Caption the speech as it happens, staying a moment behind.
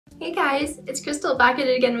Hey guys, it's Krystle back at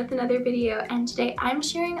it again with another video, and today I'm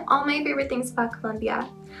sharing all my favorite things about Columbia.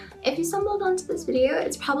 If you stumbled onto this video,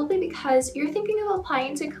 it's probably because you're thinking of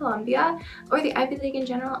applying to Columbia or the Ivy League in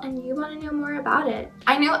general and you want to know more about it.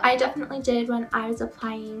 I know I definitely did when I was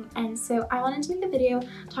applying, and so I wanted to make a video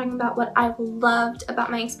talking about what I've loved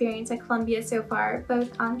about my experience at Columbia so far,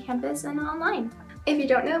 both on campus and online. If you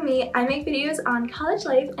don't know me, I make videos on college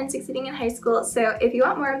life and succeeding in high school, so if you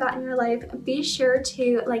want more of that in your life, be sure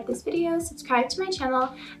to like this video, subscribe to my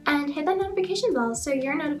channel, and hit that notification bell so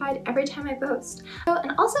you're notified every time I post.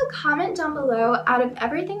 And also comment down below, out of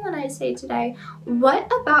everything that I say today, what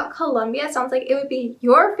about Columbia sounds like it would be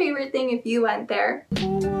your favorite thing if you went there?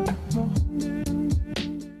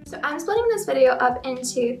 So I'm splitting this video up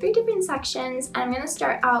into 3 different sections, and I'm going to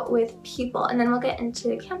start out with people, and then we'll get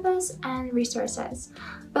into campus and resources.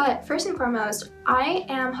 But first and foremost, I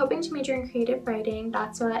am hoping to major in creative writing.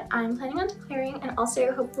 That's what I'm planning on declaring, and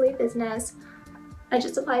also hopefully business. I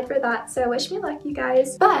just applied for that, so wish me luck, you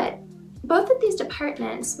guys. But both of these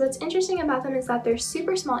departments, what's interesting about them is that they're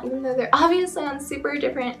super small, even though they're obviously on super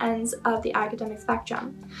different ends of the academic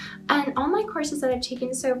spectrum. And all my courses that I've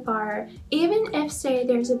taken so far, even if, say,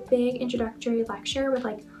 there's a big introductory lecture with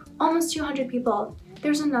like almost 200 people,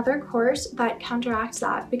 there's another course that counteracts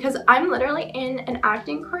that, because I'm literally in an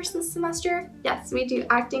acting course this semester. Yes, we do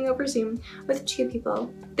acting over Zoom with 2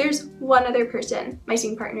 people. There's one other person, my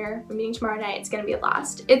scene partner. We're meeting tomorrow night. It's gonna be a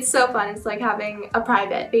blast. It's so fun. It's like having a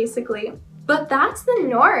private, basically. But that's the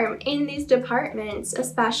norm in these departments,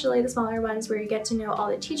 especially the smaller ones where you get to know all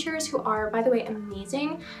the teachers, who are, by the way,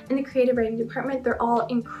 amazing. In the creative writing department, they're all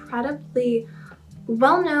incredibly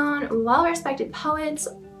well-known, well-respected poets,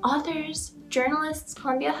 authors, journalists.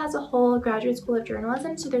 Columbia has a whole graduate school of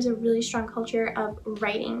journalism, so there's a really strong culture of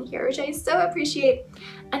writing here, which I so appreciate.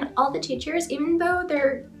 And all the teachers, even though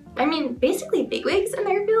they're, basically bigwigs in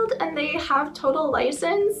their field and they have total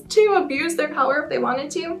license to abuse their power if they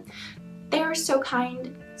wanted to, they are so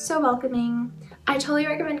kind, so welcoming. I totally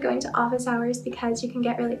recommend going to office hours because you can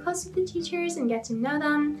get really close with the teachers and get to know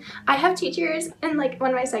them. I have teachers in like one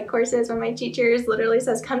of my psych courses, one of my teachers literally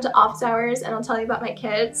says, come to office hours and I'll tell you about my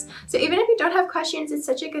kids. So even if you don't have questions, it's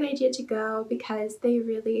such a good idea to go because they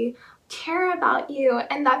really care about you,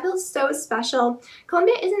 and that feels so special.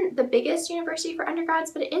 Columbia isn't the biggest university for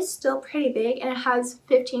undergrads, but it is still pretty big, and it has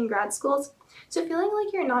 15 grad schools. So feeling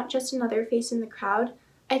like you're not just another face in the crowd,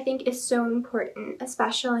 I think, is so important,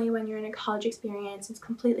 especially when you're in a college experience. It's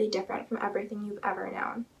completely different from everything you've ever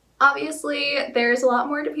known. Obviously, there's a lot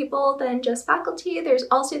more to people than just faculty. There's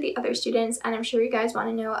also the other students, and I'm sure you guys want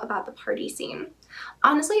to know about the party scene.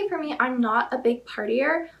 Honestly, for me, I'm not a big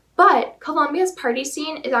partier, but Columbia's party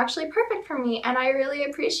scene is actually perfect for me, and I really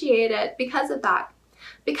appreciate it because of that.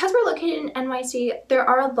 Because we're located in NYC, there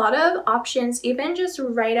are a lot of options, even just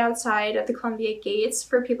right outside of the Columbia gates,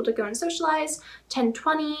 for people to go and socialize.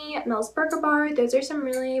 1020, Mel's Burger Bar, those are some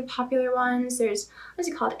really popular ones. There's, what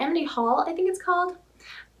is it called? Amity Hall, I think it's called.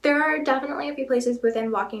 There are definitely a few places within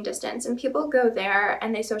walking distance, and people go there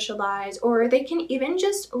and they socialize, or they can even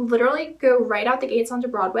just literally go right out the gates onto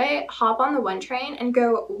Broadway, hop on the 1 train, and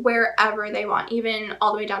go wherever they want, even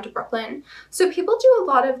all the way down to Brooklyn. So people do a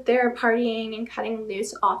lot of their partying and cutting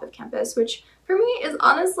loose off of campus, which for me is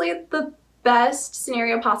honestly the best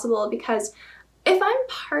scenario possible, because if I'm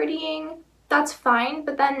partying, that's fine,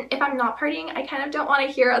 but then if I'm not partying, I kind of don't want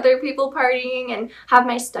to hear other people partying and have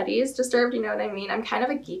my studies disturbed, you know what I mean? I'm kind of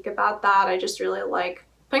a geek about that. I just really like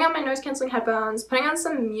putting on my noise-canceling headphones, putting on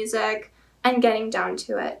some music, and getting down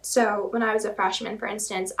to it. So when I was a freshman, for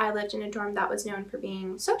instance, I lived in a dorm that was known for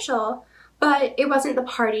being social, but it wasn't the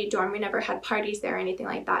party dorm. We never had parties there or anything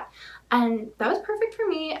like that. And that was perfect for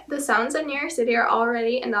me. The sounds of New York City are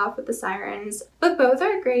already enough with the sirens, but both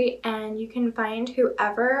are great, and you can find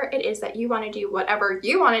whoever it is that you want to do whatever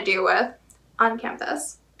you want to do with on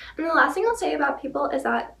campus. And the last thing I'll say about people is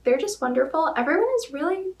that they're just wonderful. Everyone is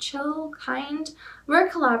really chill, kind. We're a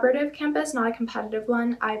collaborative campus, not a competitive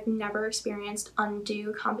one. I've never experienced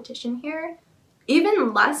undue competition here,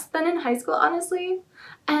 even less than in high school, honestly.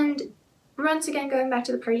 And once again, going back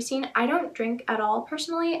to the party scene, I don't drink at all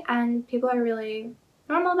personally, and people are really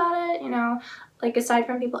normal about it, you know. Like, aside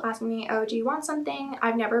from people asking me, oh, do you want something?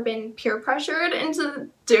 I've never been peer pressured into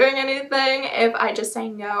doing anything. If I just say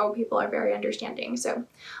no, people are very understanding. So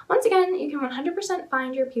once again, you can 100%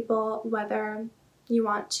 find your people, whether you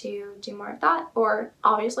want to do more of that or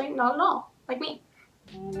obviously not at all, like me.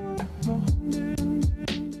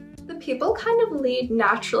 People kind of lead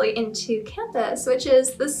naturally into campus, which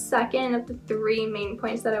is the second of the 3 main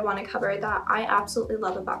points that I want to cover that I absolutely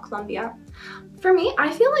love about Columbia. For me,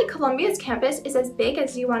 I feel like Columbia's campus is as big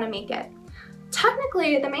as you want to make it.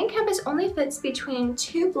 technically the main campus only fits between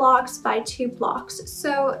 2 blocks by 2 blocks,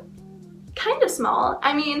 so kind of small.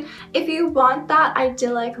 I mean, if you want that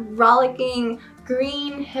idyllic, rollicking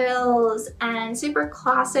green hills and super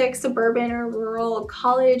classic suburban or rural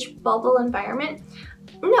college bubble environment,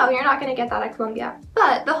 no, you're not going to get that at Columbia,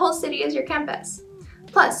 but the whole city is your campus.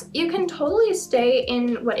 Plus, you can totally stay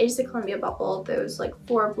in what is the Columbia bubble, those like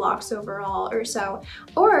 4 blocks overall or so,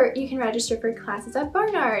 or you can register for classes at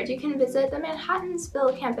Barnard. You can visit the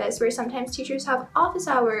Manhattansville campus where sometimes teachers have office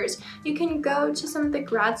hours. You can go to some of the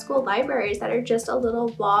grad school libraries that are just a little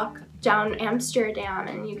walk down Amsterdam,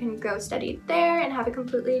 and you can go study there and have a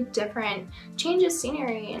completely different change of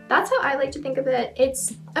scenery. That's how I like to think of it.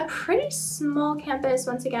 It's a pretty small campus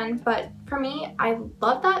once again, but for me, I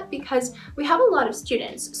love that because we have a lot of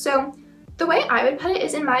students. So the way I would put it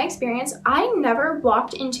is, in my experience, I never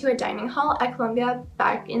walked into a dining hall at Columbia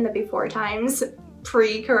back in the before times,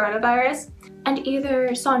 pre-coronavirus, and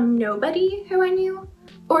either saw nobody who I knew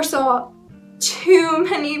or saw too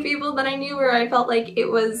many people that I knew where I felt like it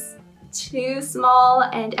was too small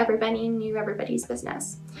and everybody knew everybody's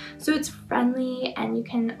business. So it's friendly and you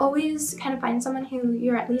can always kind of find someone who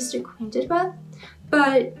you're at least acquainted with,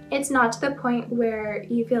 but it's not to the point where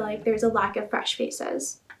you feel like there's a lack of fresh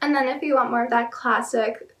faces. And then if you want more of that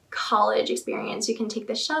classic college experience, you can take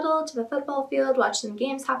the shuttle to the football field, watch some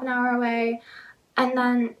games half an hour away, and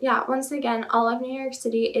then yeah, once again, all of New York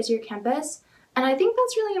City is your campus. And I think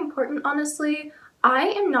that's really important, honestly. I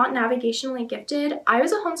am not navigationally gifted. I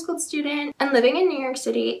was a homeschooled student, and living in New York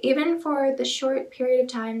City, even for the short period of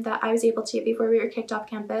time that I was able to before we were kicked off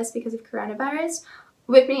campus because of coronavirus,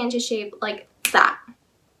 whipped me into shape like that.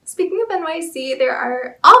 Speaking of NYC, there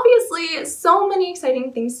are obviously so many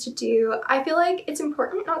exciting things to do. I feel like it's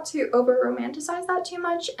important not to over-romanticize that too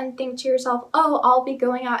much and think to yourself, oh, I'll be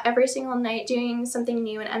going out every single night doing something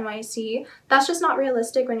new in NYC. That's just not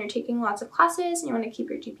realistic when you're taking lots of classes and you want to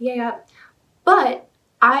keep your GPA up. But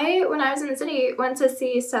when I was in the city, went to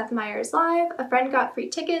see Seth Meyers live. A friend got free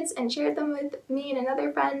tickets and shared them with me and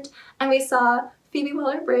another friend, and we saw Phoebe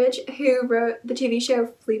Waller-Bridge, who wrote the TV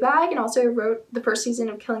show Fleabag and also wrote the first season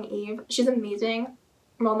of Killing Eve. She's amazing.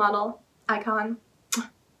 Role model. Icon.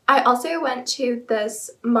 I also went to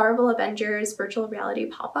this Marvel Avengers virtual reality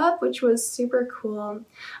pop-up, which was super cool.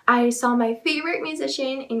 I saw my favorite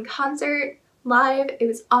musician in concert live. It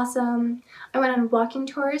was awesome. I went on walking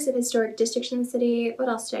tours of historic districts in the city. What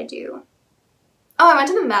else did I do? Oh, I went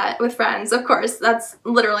to the Met with friends, of course. That's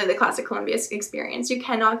literally the classic Columbia experience. You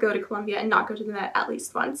cannot go to Columbia and not go to the Met at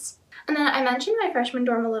least once. And then I mentioned my freshman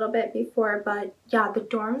dorm a little bit before, but yeah, the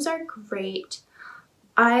dorms are great.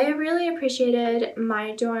 I really appreciated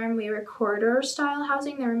my dorm. We were corridor style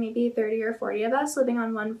housing. There were maybe 30 or 40 of us living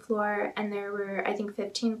on one floor, and there were, I think,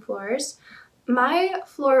 15 floors. My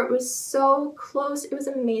floor was so close. It was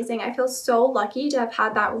amazing. I feel so lucky to have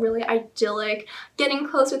had that really idyllic getting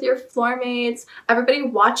close with your floor mates, everybody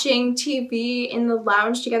watching TV in the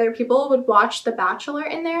lounge together. People would watch The Bachelor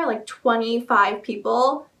in there, like 25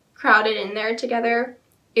 people crowded in there together.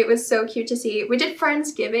 It was so cute to see. We did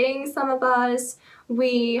Friendsgiving, some of us.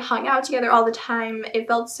 We hung out together all the time. It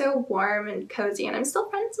felt so warm and cozy, and I'm still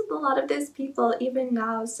friends with a lot of those people even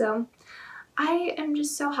now, so I am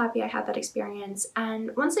just so happy I had that experience.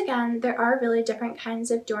 And once again, there are really different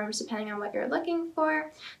kinds of dorms depending on what you're looking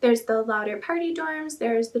for. There's the louder party dorms,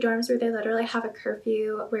 there's the dorms where they literally have a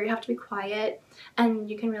curfew where you have to be quiet and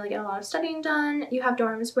you can really get a lot of studying done. You have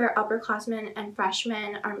dorms where upperclassmen and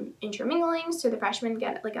freshmen are intermingling, so the freshmen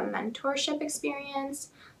get like a mentorship experience.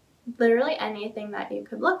 Literally anything that you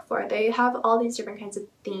could look for. They have all these different kinds of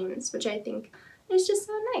themes, which I think is just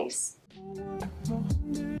so nice.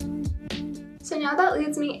 So now that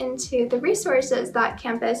leads me into the resources that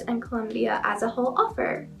campus and Columbia as a whole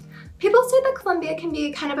offer. People say that Columbia can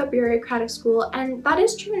be kind of a bureaucratic school, and that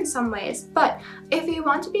is true in some ways, but if you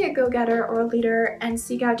want to be a go-getter or a leader and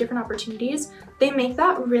seek out different opportunities, they make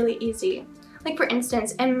that really easy. Like for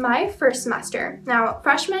instance, in my first semester, now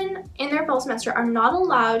freshmen in their fall semester are not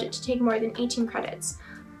allowed to take more than 18 credits.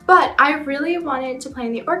 But I really wanted to play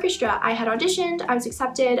in the orchestra. I had auditioned, I was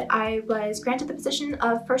accepted, I was granted the position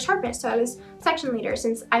of first harpist, so I was section leader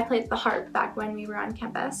since I played the harp back when we were on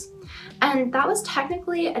campus. And that was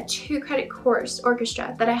technically a 2-credit course,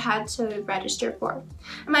 orchestra, that I had to register for.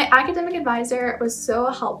 And my academic advisor was so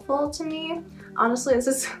helpful to me. Honestly, this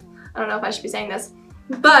is, I don't know if I should be saying this,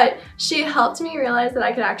 but she helped me realize that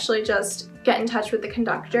I could actually just get in touch with the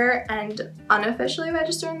conductor and unofficially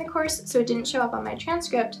register in the course, so it didn't show up on my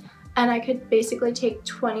transcript, and I could basically take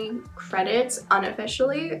 20 credits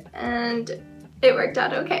unofficially, and it worked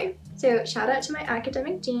out okay. So shout out to my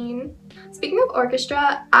academic dean. Speaking of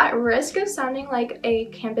orchestra, at risk of sounding like a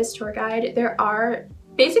campus tour guide, there are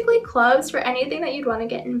basically clubs for anything that you'd want to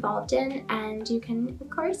get involved in, and you can of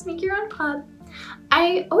course make your own club.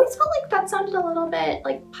 I always felt like that sounded a little bit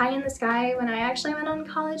like pie in the sky when I actually went on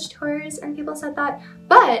college tours and people said that,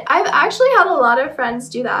 but I've actually had a lot of friends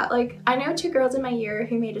do that. Like, I know 2 girls in my year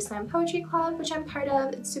who made a slam poetry club, which I'm part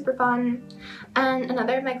of. It's super fun. And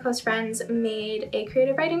another of my close friends made a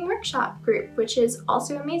creative writing workshop group, which is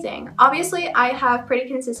also amazing. Obviously, I have pretty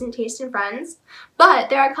consistent taste in friends, but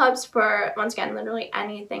there are clubs for, once again, literally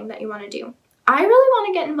anything that you want to do. I really want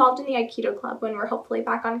to get involved in the Aikido club when we're hopefully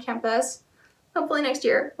back on campus. Hopefully next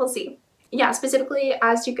year, we'll see. Yeah, specifically,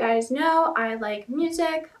 as you guys know, I like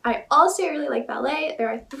music. I also really like ballet. There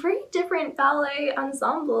are 3 different ballet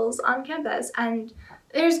ensembles on campus, and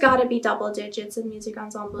there's gotta be double digits of music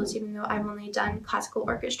ensembles, even though I've only done classical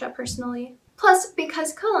orchestra personally. Plus,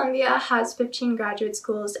 because Columbia has 15 graduate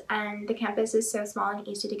schools and the campus is so small and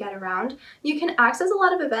easy to get around, you can access a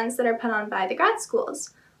lot of events that are put on by the grad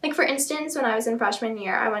schools. Like, for instance, when I was in freshman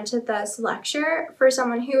year, I went to this lecture for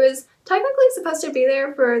someone who was technically supposed to be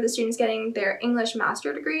there for the students getting their English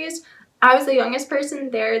master degrees. I was the youngest person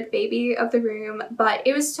there, the baby of the room, but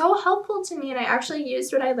it was so helpful to me, and I actually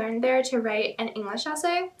used what I learned there to write an English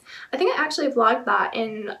essay. I think I actually vlogged that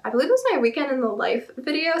in, I believe it was my weekend in the life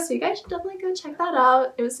video, so you guys should definitely go check that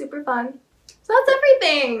out. It was super fun. So that's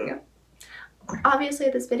everything! Obviously,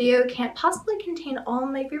 this video can't possibly contain all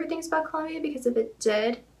my favorite things about Columbia, because if it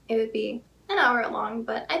did, it would be an hour long,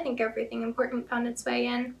 but I think everything important found its way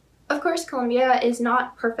in. Of course, Columbia is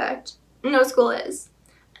not perfect. No school is.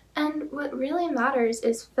 And what really matters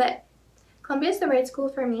is fit. Columbia is the right school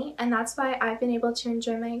for me, and that's why I've been able to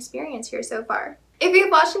enjoy my experience here so far. If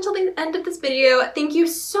you've watched until the end of this video, thank you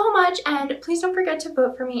so much, and please don't forget to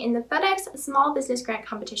vote for me in the FedEx Small Business Grant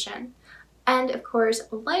Competition. And of course,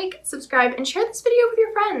 like, subscribe, and share this video with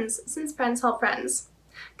your friends, since friends help friends.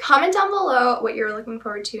 Comment down below what you're looking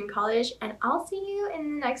forward to in college, and I'll see you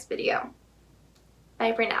in the next video.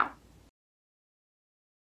 Bye for now.